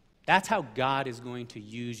 That's how God is going to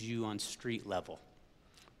use you on street level.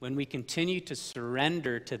 When we continue to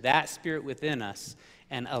surrender to that Spirit within us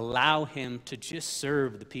and allow him to just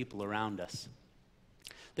serve the people around us.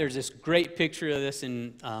 There's this great picture of this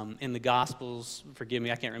in the Gospels. Forgive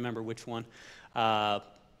me, I can't remember which one.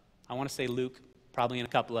 I want to say Luke, probably in a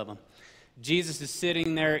couple of them. Jesus is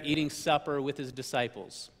sitting there eating supper with his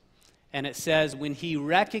disciples. And it says, when he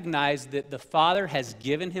recognized that the Father has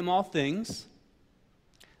given him all things,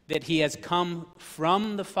 that he has come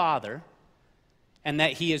from the Father, and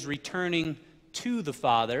that he is returning to the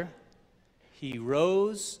Father, he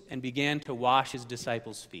rose and began to wash his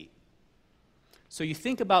disciples' feet. So you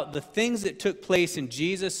think about the things that took place in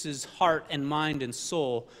Jesus' heart and mind and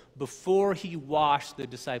soul before he washed the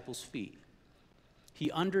disciples' feet.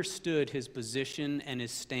 He understood his position and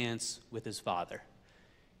his stance with his Father.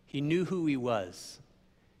 He knew who he was.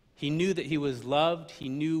 He knew that he was loved, he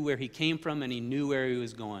knew where he came from, and he knew where he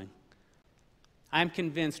was going. I'm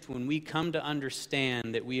convinced when we come to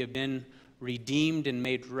understand that we have been redeemed and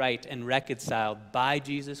made right and reconciled by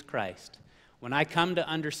Jesus Christ, when I come to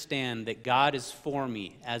understand that God is for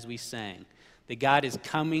me, as we sang, that God is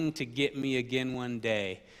coming to get me again one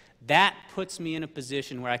day, that puts me in a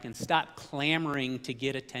position where I can stop clamoring to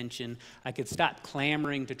get attention. I can stop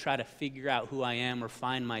clamoring to try to figure out who I am or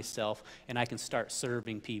find myself, and I can start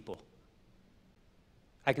serving people.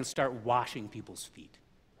 I can start washing people's feet.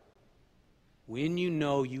 When you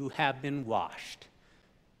know you have been washed,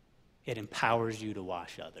 it empowers you to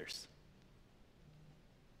wash others.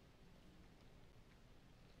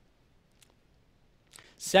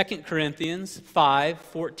 Second Corinthians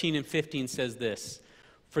 5:14 and 15 says this,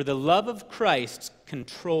 "For the love of Christ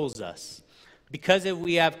controls us, because if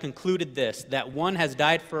we have concluded this, that one has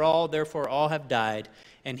died for all, therefore all have died,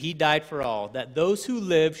 and he died for all, that those who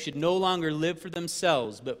live should no longer live for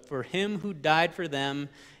themselves, but for him who died for them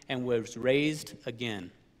and was raised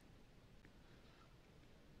again."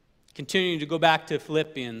 Continuing to go back to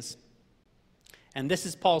Philippians, and this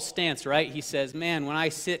is Paul's stance, right? He says, man, when I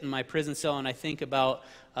sit in my prison cell and I think about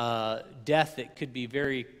death that could be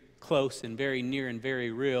very close and very near and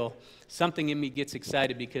very real, something in me gets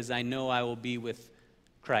excited because I know I will be with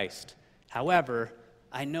Christ. However,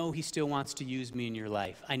 I know he still wants to use me in your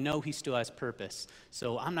life. I know he still has purpose.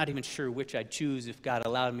 So I'm not even sure which I'd choose if God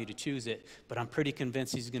allowed me to choose it, but I'm pretty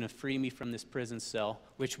convinced he's going to free me from this prison cell,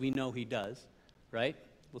 which we know he does, right?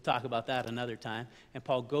 We'll talk about that another time. And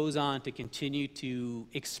Paul goes on to continue to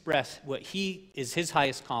express what he is his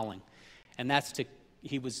highest calling, and that's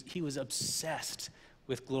he was obsessed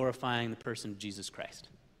with glorifying the person of Jesus Christ.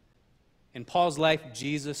 In Paul's life,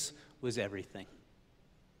 Jesus was everything.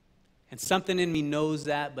 And something in me knows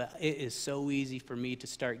that, but it is so easy for me to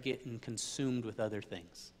start getting consumed with other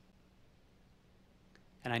things.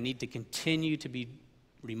 And I need to continue to be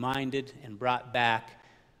reminded and brought back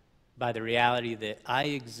by the reality that I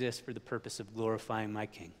exist for the purpose of glorifying my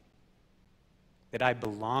King, that I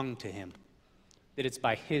belong to him, that it's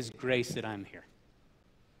by his grace that I'm here.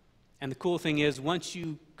 And the cool thing is, once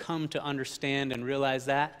you come to understand and realize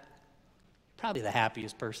that, you're probably the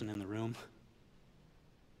happiest person in the room.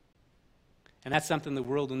 And that's something the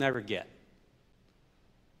world will never get.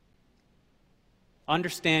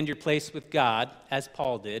 Understand your place with God, as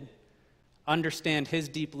Paul did. Understand his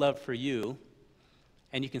deep love for you,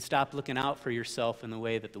 and you can stop looking out for yourself in the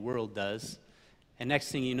way that the world does. And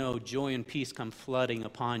next thing you know, joy and peace come flooding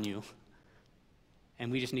upon you.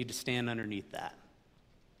 And we just need to stand underneath that.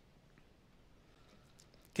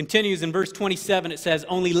 Continues in verse 27, it says,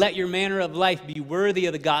 "Only let your manner of life be worthy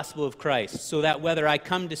of the gospel of Christ, so that whether I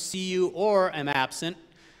come to see you or am absent,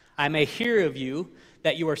 I may hear of you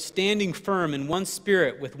that you are standing firm in one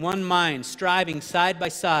spirit, with one mind, striving side by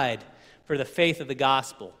side for the faith of the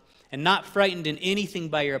gospel, and not frightened in anything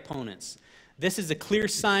by your opponents. This is a clear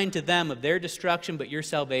sign to them of their destruction, but your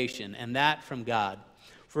salvation, and that from God.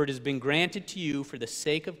 For it has been granted to you for the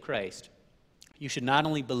sake of Christ. You should not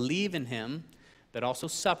only believe in him, but also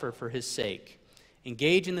suffer for his sake.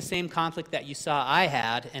 Engage in the same conflict that you saw I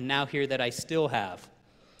had, and now hear that I still have."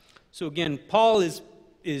 So again, Paul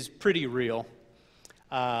is pretty real.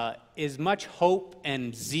 As much hope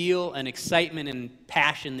and zeal and excitement and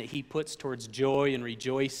passion that he puts towards joy and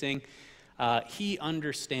rejoicing, he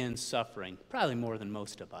understands suffering, probably more than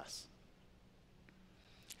most of us.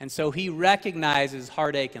 And so he recognizes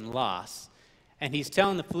heartache and loss. And he's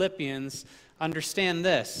telling the Philippians, understand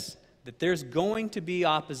this, that there's going to be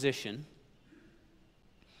opposition,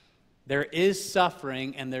 there is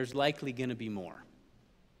suffering, and there's likely going to be more.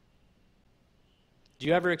 Do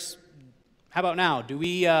you ever how about now? Do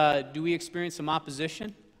we experience some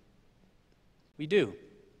opposition? We do.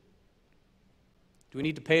 Do we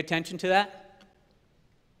need to pay attention to that?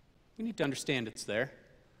 We need to understand it's there.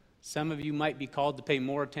 Some of you might be called to pay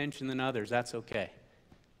more attention than others. That's okay.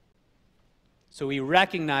 So we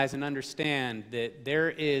recognize and understand that there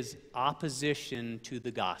is opposition to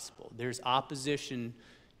the gospel. There's opposition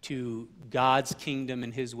to God's kingdom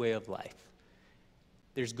and his way of life.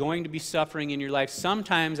 There's going to be suffering in your life,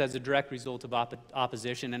 sometimes as a direct result of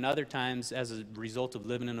opposition, and other times as a result of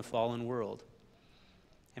living in a fallen world.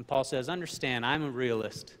 And Paul says, understand, I'm a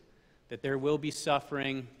realist, that there will be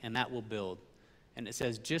suffering, and that will build. And it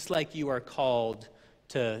says, just like you are called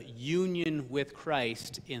to union with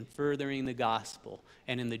Christ in furthering the gospel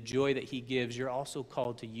and in the joy that he gives, you're also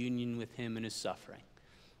called to union with him in his suffering.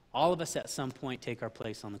 All of us at some point take our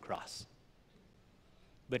place on the cross.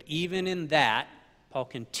 But even in that, Paul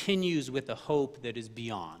continues with a hope that is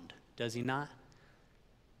beyond, does he not?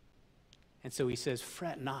 And so he says,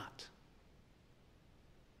 fret not.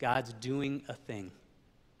 God's doing a thing,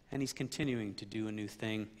 and he's continuing to do a new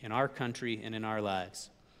thing in our country and in our lives.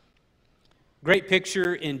 Great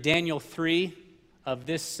picture in Daniel 3 of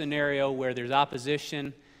this scenario where there's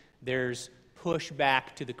opposition, there's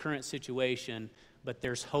pushback to the current situation, but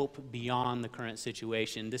there's hope beyond the current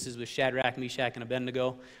situation. This is with Shadrach, Meshach, and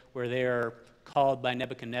Abednego, where they are called by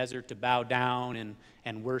Nebuchadnezzar to bow down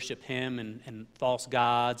and worship him and false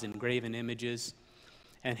gods and graven images.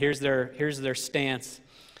 And here's their stance.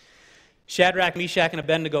 Shadrach, Meshach, and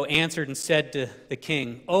Abednego answered and said to the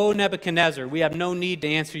king, "O Nebuchadnezzar, we have no need to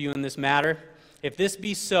answer you in this matter. If this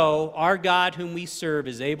be so, our God whom we serve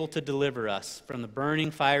is able to deliver us from the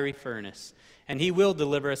burning fiery furnace, and he will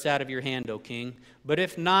deliver us out of your hand, O king. But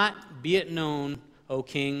if not, be it known, O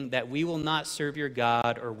king, that we will not serve your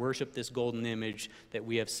God or worship this golden image that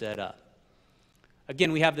we have set up."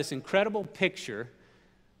 Again, we have this incredible picture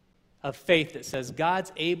of faith that says,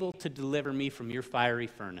 God's able to deliver me from your fiery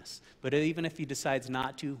furnace. But even if he decides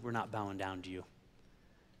not to, we're not bowing down to you.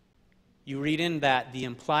 You read in that the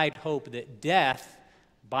implied hope that death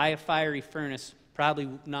by a fiery furnace, probably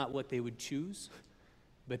not what they would choose,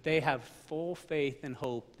 but they have full faith and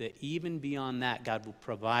hope that even beyond that, God will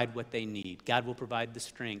provide what they need. God will provide the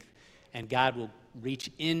strength, and God will reach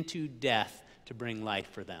into death to bring life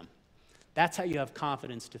for them. That's how you have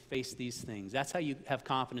confidence to face these things. That's how you have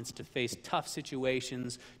confidence to face tough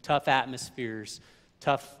situations, tough atmospheres,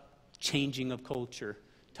 tough changing of culture,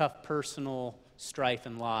 tough personal strife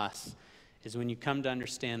and loss, is when you come to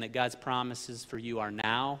understand that God's promises for you are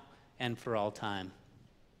now and for all time.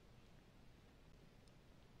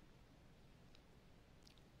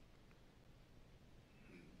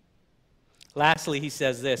 Lastly, he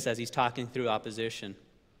says this as he's talking through opposition.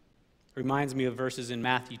 Reminds me of verses in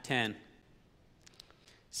Matthew 10.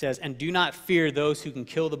 It says, "And do not fear those who can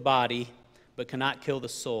kill the body, but cannot kill the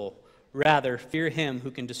soul. Rather, fear him who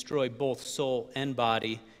can destroy both soul and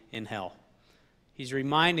body in hell." He's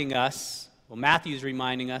reminding us, Matthew's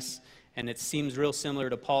reminding us, and it seems real similar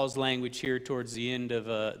to Paul's language here towards the end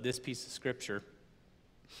of this piece of Scripture,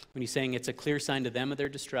 when he's saying it's a clear sign to them of their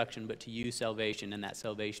destruction, but to you salvation, and that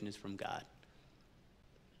salvation is from God.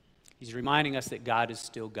 He's reminding us that God is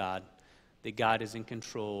still God, that God is in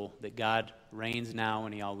control, that God reigns now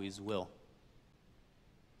and he always will.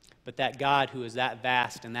 But that God who is that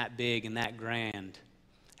vast and that big and that grand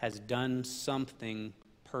has done something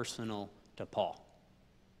personal to Paul.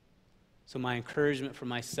 So my encouragement for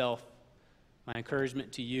myself, my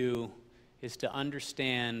encouragement to you is to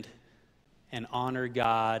understand and honor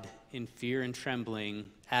God in fear and trembling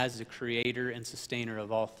as the creator and sustainer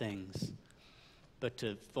of all things, but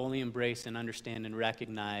to fully embrace and understand and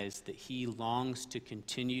recognize that he longs to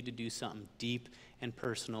continue to do something deep and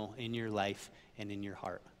personal in your life and in your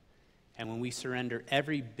heart. And when we surrender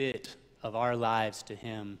every bit of our lives to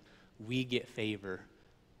him, we get favor,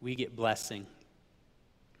 we get blessing.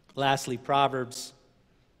 Lastly, Proverbs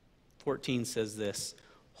 14 says this: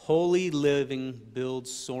 holy living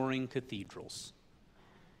builds soaring cathedrals.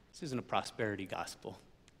 This isn't a prosperity gospel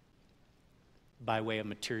by way of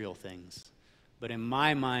material things. But in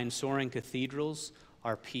my mind, soaring cathedrals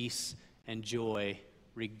are peace and joy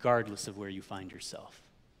regardless of where you find yourself.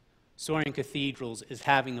 Soaring cathedrals is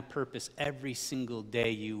having a purpose every single day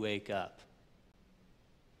you wake up.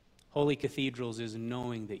 Holy cathedrals is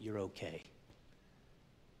knowing that you're okay.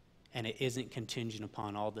 And it isn't contingent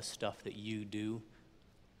upon all the stuff that you do.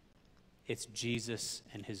 It's Jesus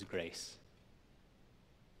and his grace.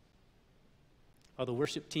 While the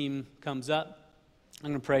worship team comes up, I'm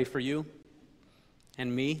going to pray for you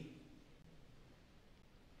and me.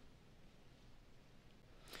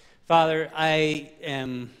 Father,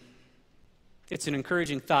 it's an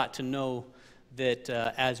encouraging thought to know that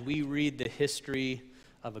as we read the history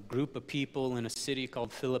of a group of people in a city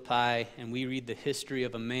called Philippi, and we read the history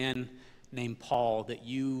of a man named Paul that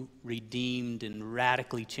you redeemed and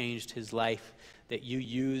radically changed his life, that you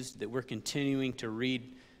used, that we're continuing to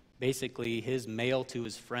read basically his mail to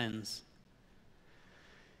his friends,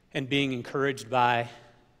 and being encouraged by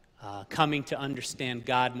coming to understand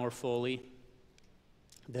God more fully,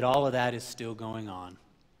 that all of that is still going on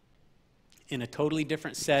in a totally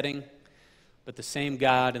different setting, but the same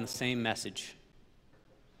God and the same message.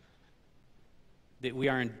 That we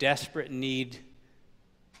are in desperate need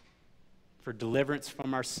for deliverance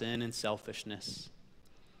from our sin and selfishness.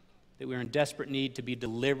 That we are in desperate need to be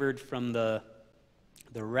delivered from the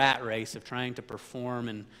rat race of trying to perform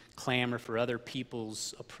and clamor for other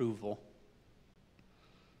people's approval.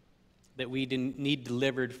 That we need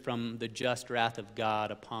delivered from the just wrath of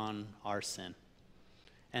God upon our sin.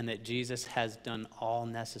 And that Jesus has done all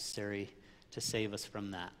necessary to save us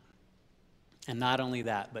from that. And not only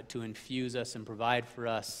that, but to infuse us and provide for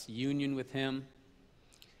us union with him.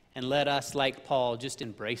 And let us, like Paul, just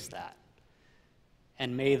embrace that.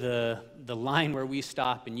 And may the line where we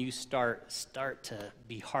stop and you start to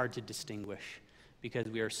be hard to distinguish, because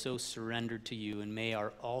we are so surrendered to you. And may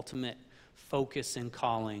our ultimate focus and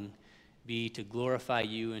calling be to glorify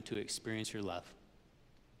you and to experience your love.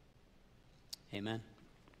 Amen.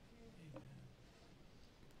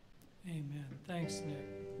 Amen. Thanks, Nick.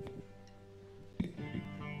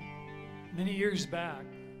 Many years back,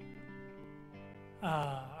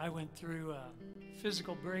 I went through a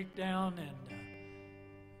physical breakdown,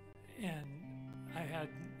 and I had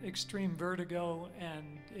extreme vertigo,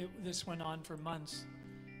 and this went on for months,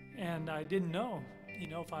 and I didn't know,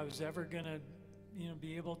 if I was ever gonna,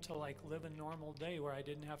 be able to live a normal day where I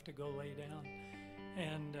didn't have to go lay down,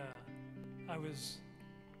 and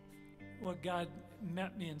God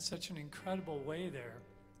met me in such an incredible way there,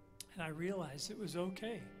 and I realized it was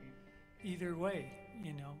okay either way,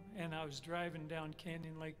 and I was driving down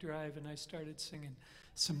Canyon Lake Drive, and I started singing,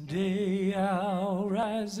 someday I'll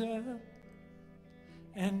rise up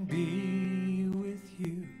and be with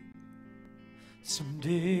you.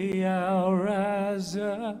 Someday I'll rise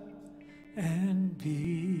up and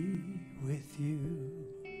be with you.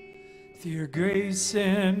 Through your grace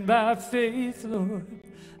and by faith, Lord,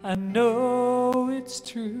 I know it's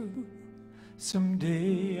true.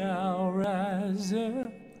 Someday I'll rise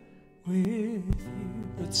up with you.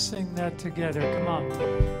 Let's sing that together. Come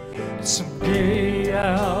on. Someday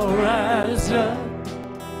I'll rise up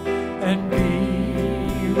and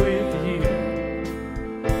be with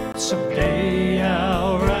you. Someday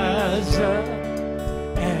I'll rise up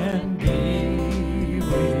and be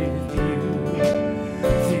with you.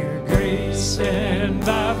 Through your grace and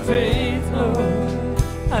by faith, Lord,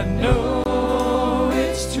 I know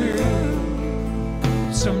it's true.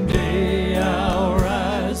 Someday I'll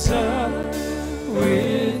rise up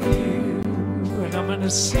with you, and I'm gonna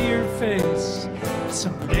see your face.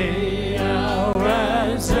 Someday I'll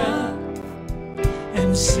rise up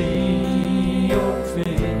and see your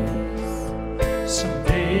face.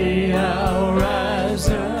 Someday I'll rise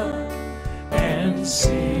up and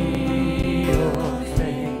see your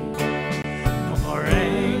face.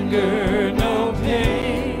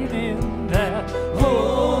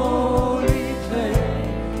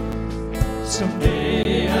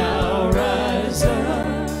 Someday I'll rise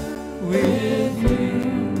up with you,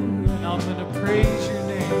 and I'm gonna praise your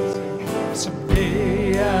name.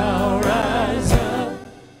 Someday I'll rise up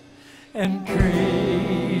and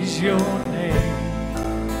praise your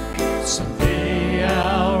name. Someday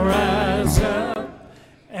I'll rise up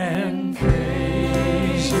and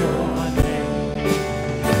praise your name.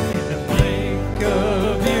 In the blink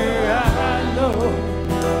of your eye, Lord,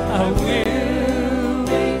 I will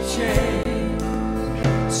be changed.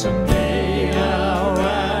 Someday I'll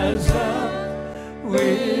rise up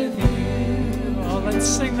with you. Oh, let's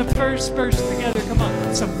sing the first verse together. Come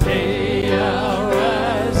on. Someday I'll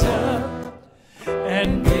rise up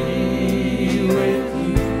and be with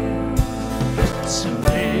you.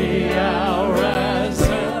 Someday I'll rise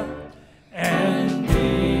up and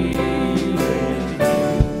be with you.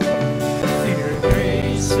 Your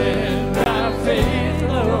grace and my faith,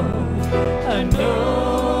 Lord, I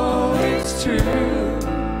know it's true.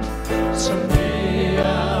 Someday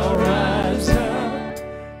I'll rise up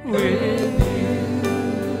with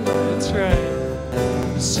you. That's right.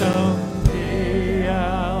 Someday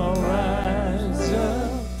I'll rise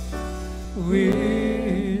up with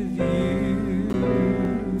you.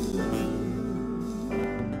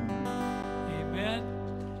 Amen.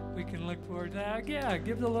 We can look forward to that. Yeah,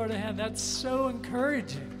 give the Lord a hand. That's so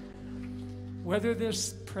encouraging. Whether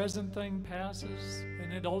this present thing passes,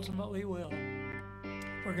 and it ultimately will,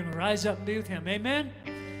 we're going to rise up and be with Him. Amen?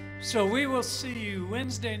 So we will see you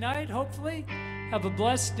Wednesday night, hopefully. Have a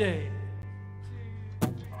blessed day.